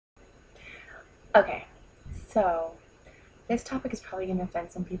Okay, so this topic is probably going to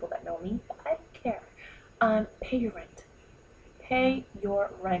offend some people that know me, but I don't care. Pay your rent. Pay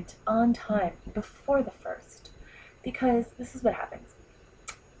your rent on time before the first. Because this is what happens.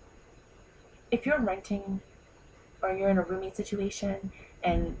 If you're renting or you're in a roommate situation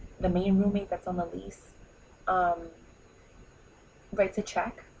and the main roommate that's on the lease um, writes a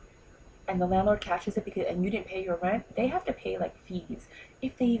check and the landlord cashes it because and you didn't pay your rent, they have to pay like fees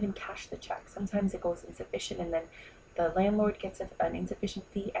if they even cash the check. Sometimes it goes insufficient, and then the landlord gets an insufficient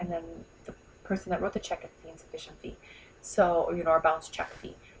fee, and then the person that wrote the check gets the insufficient fee. So, or or bounce check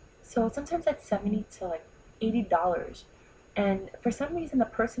fee. So sometimes that's $70 to like $80. And for some reason, the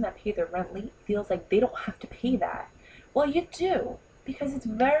person that paid their rent late feels like they don't have to pay that. Well, you do, because it's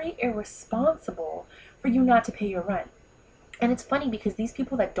very irresponsible for you not to pay your rent. And it's funny because these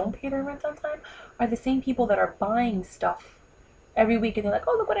people that don't pay their rent on time are the same people that are buying stuff every week, and they're like,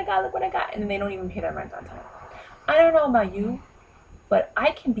 oh, look what I got. And then they don't even pay their rent on time. I don't know about you, but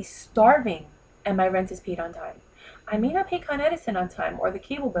I can be starving and my rent is paid on time. I may not pay Con Edison on time or the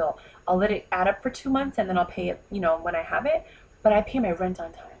cable bill. I'll let it add up for 2 months and then I'll pay it, when I have it. But I pay my rent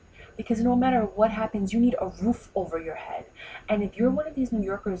on time. Because no matter what happens, you need a roof over your head. And if you're one of these New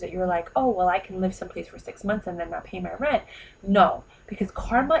Yorkers that you're like, oh, well, I can live someplace for 6 months and then not pay my rent. No, because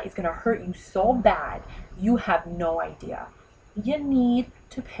karma is going to hurt you so bad, you have no idea. You need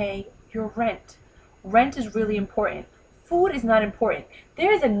to pay your rent. Rent is really important. Food is not important.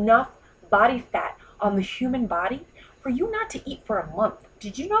 There is enough body fat on the human body for you not to eat for a month.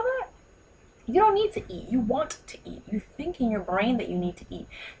 Did you know that? You don't need to eat. You want to eat. You think in your brain that you need to eat.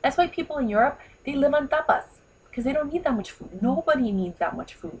 That's why people in Europe, they live on tapas because they don't need that much food. Nobody needs that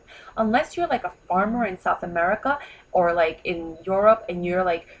much food. Unless you're like a farmer in South America or like in Europe and you're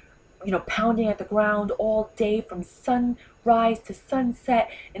like, pounding at the ground all day from sunrise to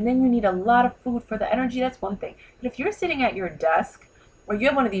sunset, and then you need a lot of food for the energy, that's one thing. But if you're sitting at your desk or you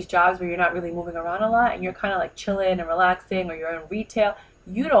have one of these jobs where you're not really moving around a lot and you're kind of like chilling and relaxing, or you're in retail,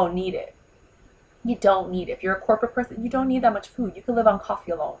 you don't need it. You don't need it. If you're a corporate person, you don't need that much food. You can live on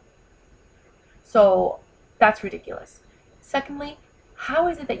coffee alone. So that's ridiculous. Secondly, how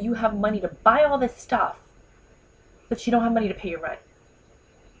is it that you have money to buy all this stuff, but you don't have money to pay your rent?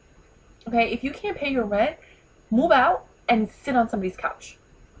 Okay, if you can't pay your rent, move out and sit on somebody's couch.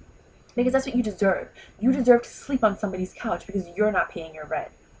 Because that's what you deserve. You deserve to sleep on somebody's couch because you're not paying your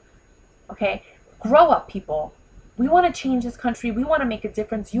rent. Okay? Grow up, people. We want to change this country. We want to make a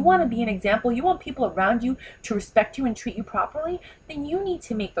difference. You want to be an example. You want people around you to respect you and treat you properly. Then you need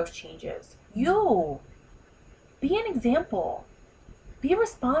to make those changes. You. Be an example. Be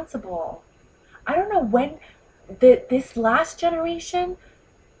responsible. I don't know when this last generation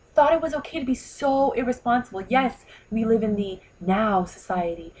thought it was okay to be so irresponsible. Yes, we live in the now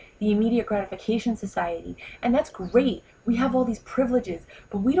society, the immediate gratification society, and that's great. We have all these privileges,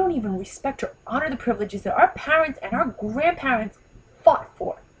 but we don't even respect or honor the privileges that our parents and our grandparents fought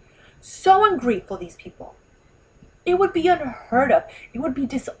for. So ungrateful, these people. It would be unheard of. It would be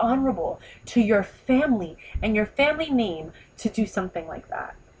dishonorable to your family and your family name to do something like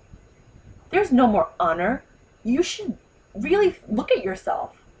that. There's no more honor. You should really look at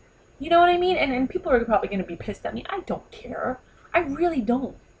yourself. You know what I mean? And people are probably going to be pissed at me. I don't care. I really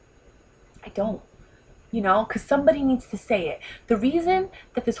don't. I don't. Because somebody needs to say it. The reason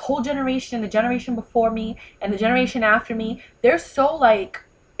that this whole generation, the generation before me, and the generation after me, they're so like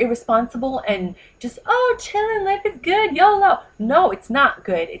irresponsible and just, oh, chilling, life is good, YOLO. No, it's not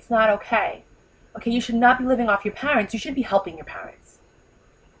good. It's not okay. Okay, you should not be living off your parents. You should be helping your parents.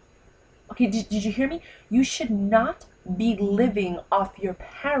 Okay, did you hear me? You should not be living off your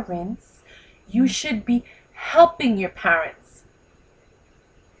parents. You should be helping your parents.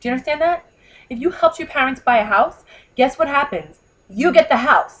 Do you understand that? If you helped your parents buy a house, guess what happens? You get the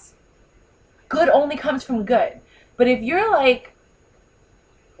house. Good only comes from good. But if you're like,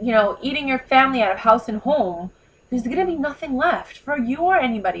 eating your family out of house and home, there's going to be nothing left for you or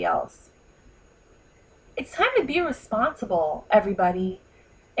anybody else. It's time to be responsible, everybody.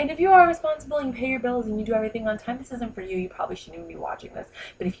 And if you are responsible and you pay your bills and you do everything on time, this isn't for you. You probably shouldn't even be watching this.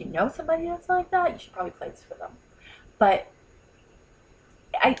 But if you know somebody that's like that, you should probably play this for them. But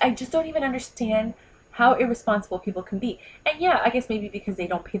I just don't even understand how irresponsible people can be. And yeah, I guess maybe because they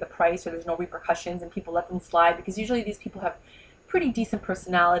don't pay the price or there's no repercussions and people let them slide, because usually these people have pretty decent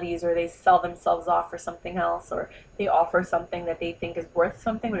personalities, or they sell themselves off for something else, or they offer something that they think is worth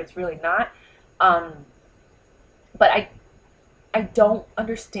something, but it's really not. But I don't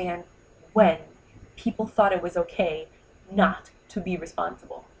understand when people thought it was okay not to be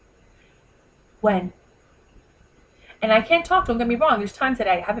responsible. When? And I can't talk, don't get me wrong, there's times that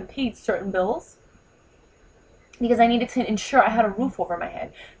I haven't paid certain bills because I needed to ensure I had a roof over my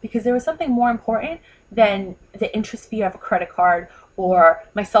head, because there was something more important than the interest fee of a credit card or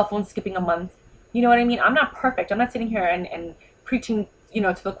my cell phone skipping a month. You know what I mean? I'm not perfect. I'm not sitting here and preaching,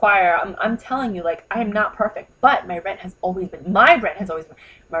 to the choir. I'm telling you, like, I'm not perfect, but my rent has always been,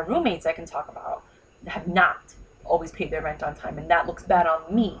 my roommates I can talk about have not always paid their rent on time, and that looks bad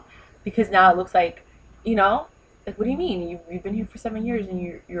on me, because now it looks you know, like, what do you mean? You've been here for 7 years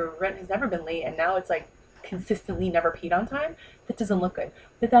and your rent has never been late, and now it's like consistently never paid on time? That doesn't look good.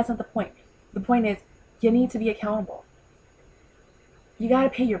 But that's not the point. The point is, you need to be accountable. You got to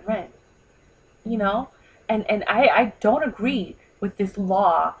pay your rent, you know? And I don't agree with this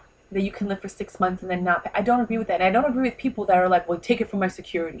law that you can live for 6 months and then not pay. I don't agree with that. And I don't agree with people that are like, well, take it from my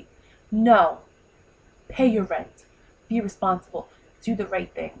security. No. Pay your rent. Be responsible. Do the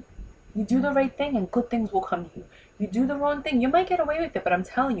right thing. You do the right thing and good things will come to you. You do the wrong thing, you might get away with it, but I'm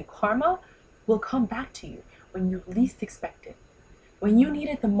telling you, karma will come back to you when you least expect it. When you need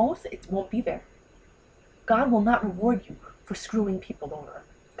it the most, it won't be there. God will not reward you for screwing people over.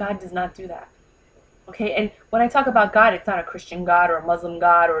 God does not do that. Okay? And when I talk about God, it's not a Christian God or a Muslim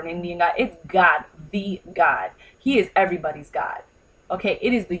God or an Indian God. It's God, the God. He is everybody's God. Okay?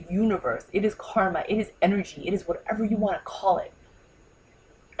 It is the universe. It is karma. It is energy. It is whatever you want to call it.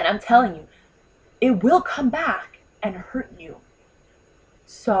 And I'm telling you, it will come back and hurt you.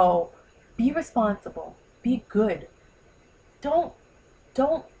 So be responsible. Be good. Don't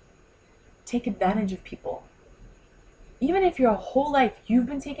take advantage of people. Even if your whole life you've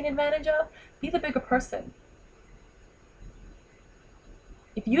been taken advantage of, be the bigger person.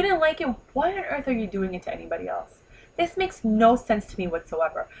 If you didn't like it, why on earth are you doing it to anybody else? This makes no sense to me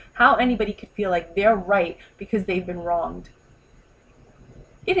whatsoever. How anybody could feel like they're right because they've been wronged.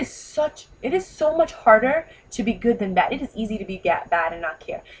 It is so much harder to be good than bad. It is easy to be bad and not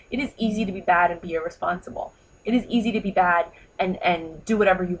care. It is easy to be bad and be irresponsible. It is easy to be bad and do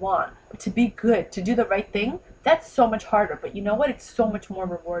whatever you want. But to be good, to do the right thing, that's so much harder. But you know what? It's so much more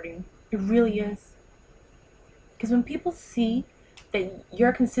rewarding. It really is. Because when people see that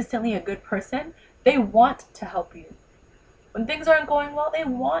you're consistently a good person, they want to help you. When things aren't going well, they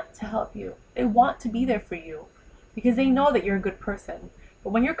want to help you. They want to be there for you because they know that you're a good person.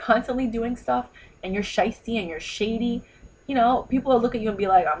 But when you're constantly doing stuff and you're shysty and you're shady, people will look at you and be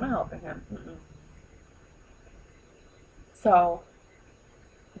like, I'm not helping him. Mm-mm. So,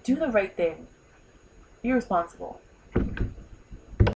 do the right thing. Be responsible.